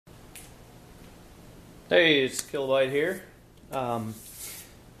Hey, it's Kilobyte here. Hope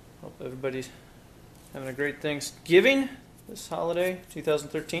everybody's having a great Thanksgiving this holiday,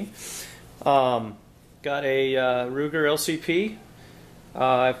 2013. Got a Ruger LCP.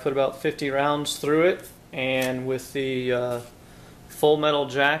 I put about 50 rounds through it, and with the full metal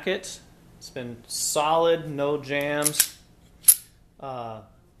jacket, it's been solid, no jams,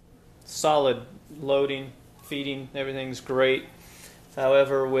 solid loading, feeding, everything's great.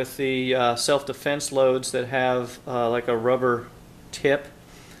 Hhowever, with the self-defense loads that have like a rubber tip,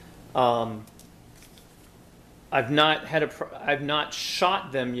 I've not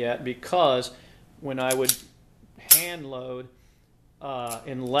shot them yet, because when I would hand load,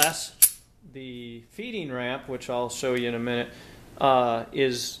 unless the feeding ramp, which I'll show you in a minute,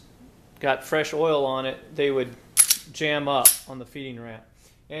 is got fresh oil on it, they would jam up on the feeding ramp.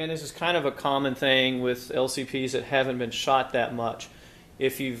 And this is kind of a common thing with LCPs that haven't been shot that much.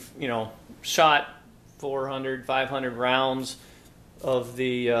 If you've shot 400, 500 rounds of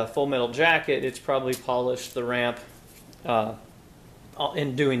the full metal jacket, it's probably polished the ramp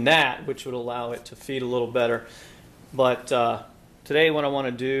in doing that, which would allow it to feed a little better. But today what I want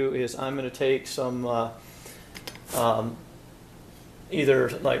to do is I'm going to take some either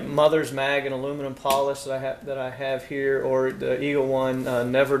like Mother's Mag and aluminum polish that I have here, or the Eagle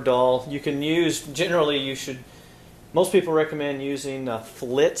One Never Dull. You can use, generally most people recommend using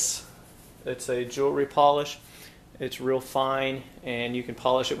Flitz. It's a jewelry polish. It's real fine, and you can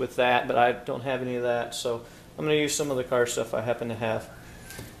polish it with that, but I don't have any of that, so I'm going to use some of the car stuff I happen to have.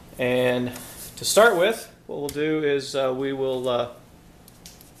 And to start with, what we'll do is we will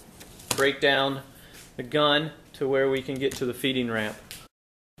break down the gun to where we can get to the feeding ramp.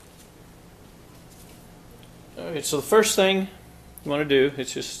 Alright, so the first thing you want to do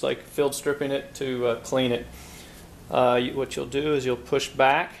is just like field stripping it to clean it. What you'll do is you'll push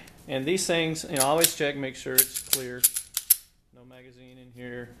back, and these things, always check, make sure it's clear. No magazine in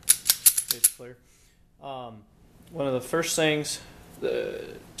here, it's clear. One of the first things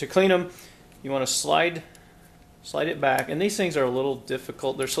to clean them, you want to slide it back, and these things are a little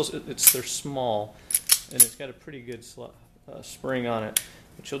difficult. They're small, and it's got a pretty good spring on it.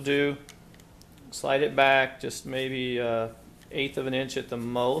 What you'll do, slide it back just maybe 1/8 of an inch at the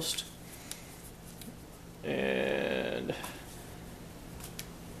most. And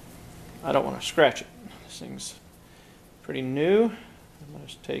I don't want to scratch it. This thing's pretty new. I'm going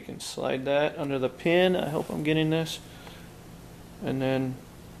to take and slide that under the pin. I hope I'm getting this. And then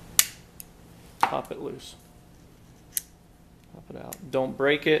pop it loose. Pop it out. Don't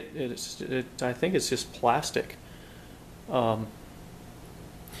break it. I think it's just plastic. But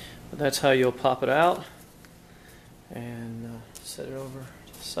that's how you'll pop it out. And set it over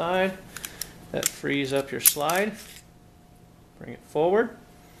to the side. That frees up your slide. Bring it forward.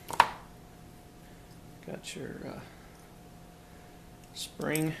 Got your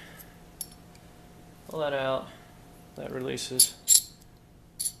spring. Pull that out. That releases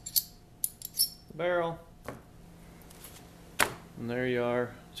the barrel. And there you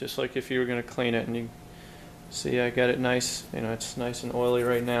are, just like if you were going to clean it. And you see I got it nice, it's nice and oily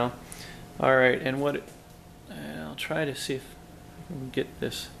right now. Alright, and I'll try to see if I can get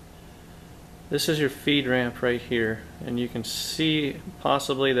this. This is your feed ramp right here, and you can see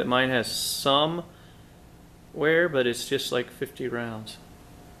possibly that mine has some wear, but it's just like 50 rounds.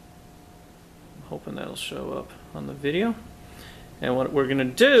 I'm hoping that'll show up on the video. And what we're going to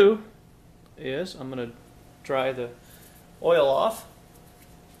do is I'm going to dry the oil off,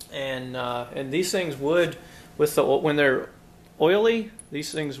 and these things would, when they're oily,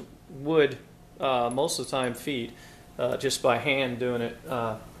 these things would most of the time feed just by hand doing it.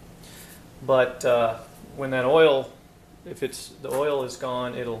 But when that oil, the oil is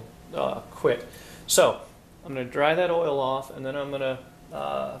gone, it'll quit. So I'm going to dry that oil off, and then I'm going to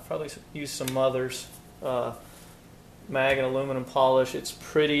probably use some Mother's Mag and aluminum polish. It's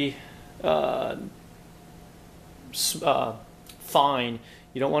pretty fine.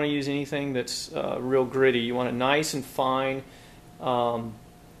 You don't want to use anything that's real gritty. You want it nice and fine. And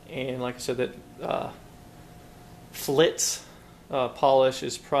like I said, that Flitz polish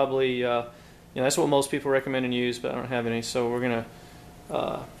is probably, that's what most people recommend and use, but I don't have any, so we're going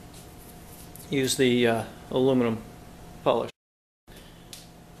to use the aluminum polish.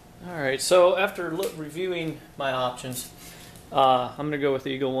 Alright, so after reviewing my options, I'm going to go with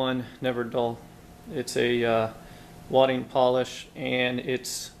the Eagle One Never Dull. It's a wadding polish, and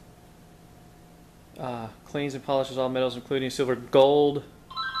it's cleans and polishes all metals, including silver, gold,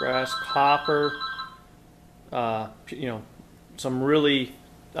 brass, copper, some really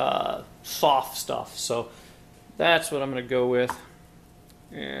soft stuff. So that's what I'm going to go with.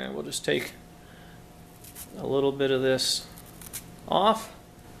 And we'll just take a little bit of this off.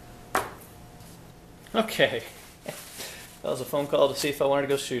 Okay. That was a phone call to see if I wanted to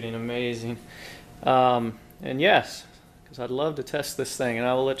go shooting. Amazing. And yes, because I'd love to test this thing, and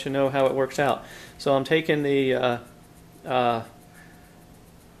I will let you know how it works out. So I'm taking the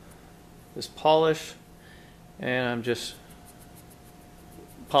this polish, and I'm just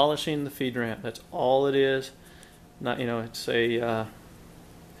polishing the feed ramp. That's all it is. Not, you know, it's a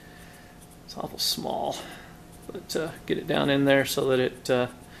it's awful small, but get it down in there so that it.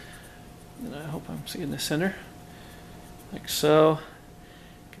 And I hope I'm seeing the center, like so.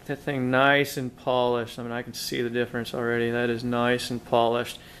 Get that thing nice and polished. I mean, I can see the difference already. That is nice and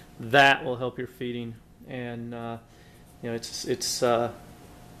polished. That will help your feeding, and you know, it's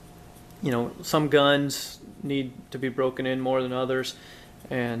you know, some guns need to be broken in more than others,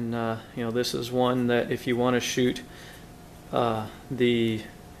 and you know, this is one that if you want to shoot the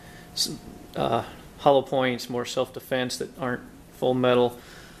hollow points, more self-defense that aren't full metal,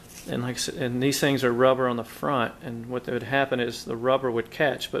 and like I said, and these things are rubber on the front, and what would happen is the rubber would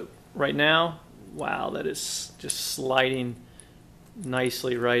catch. But right now, wow, that is just sliding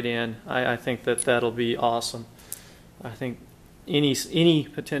nicely right in. I think that that'll be awesome. I think any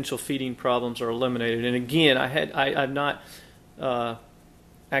potential feeding problems are eliminated. And again, I've not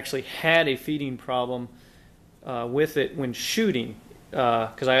actually had a feeding problem with it when shooting,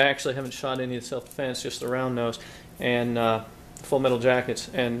 because I actually haven't shot any of the self-defense, just the round nose and full metal jackets,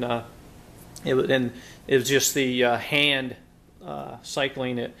 and it was just the hand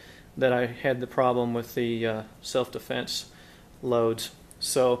cycling it that I had the problem with the self-defense loads.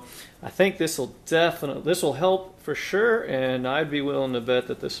 So I think this will help for sure, and I'd be willing to bet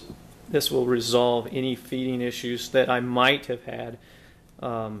that this will resolve any feeding issues that I might have had,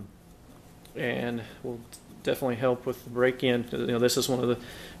 and will definitely help with the break-in. You know, this is one of the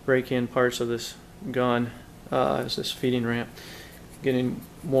break-in parts of this gun, is this feeding ramp getting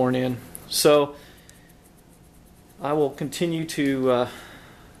worn in. So I will continue to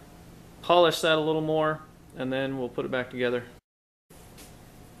polish that a little more, and then we'll put it back together.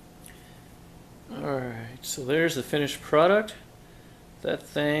 Alright, so there's the finished product. That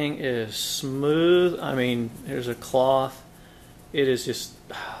thing is smooth. I mean, here's a cloth. It is just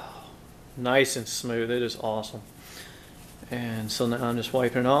nice and smooth. It is awesome. And so now I'm just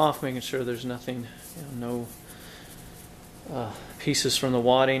wiping it off, making sure there's nothing, you know, no pieces from the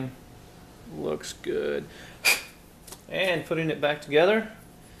wadding. Looks good. And putting it back together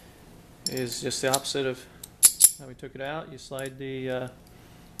is just the opposite of how we took it out. You slide the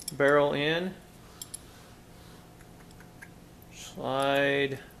barrel in,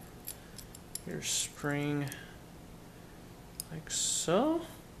 slide your spring like so.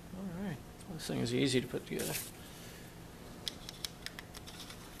 Alright, this thing is easy to put together.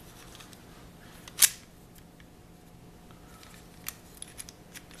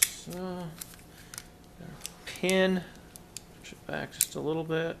 So, pin, push it back just a little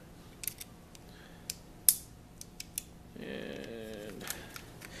bit, and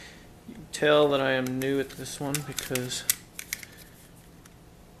you can tell that I am new at this one because,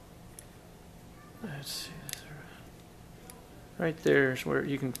 let's see, right there is where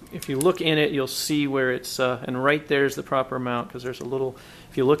you can, if you look in it, you'll see where it's, and right there is the proper amount, because there's a little,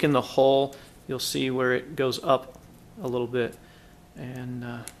 if you look in the hole, you'll see where it goes up a little bit, and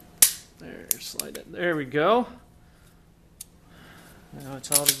there, slide it. There we go. Now it's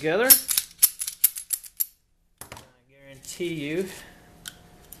all together. I guarantee you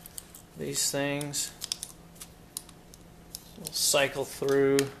these things will cycle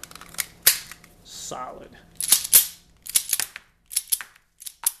through solid.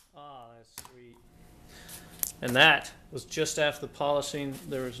 Ah, that's sweet. And that was just after the polishing.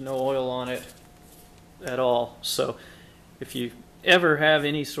 There was no oil on it at all. So if you ever have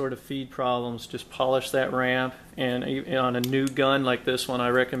any sort of feed problems, just polish that ramp. And on a new gun like this one, I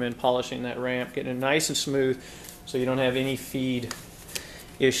recommend polishing that ramp, getting it nice and smooth so you don't have any feed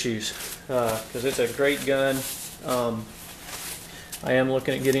issues, because it's a great gun. I am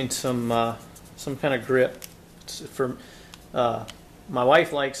looking at getting some kind of grip. For my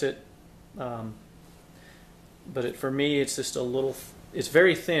wife likes it, but for me it's just a little, it's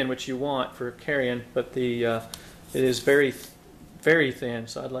very thin, which you want for carrying, but the it is very thin,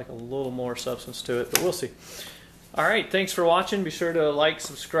 so I'd like a little more substance to it, but we'll see. Alright, thanks for watching. Be sure to like,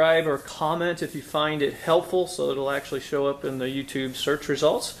 subscribe, or comment if you find it helpful, so it'll actually show up in the YouTube search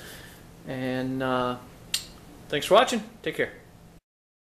results. And thanks for watching. Take care.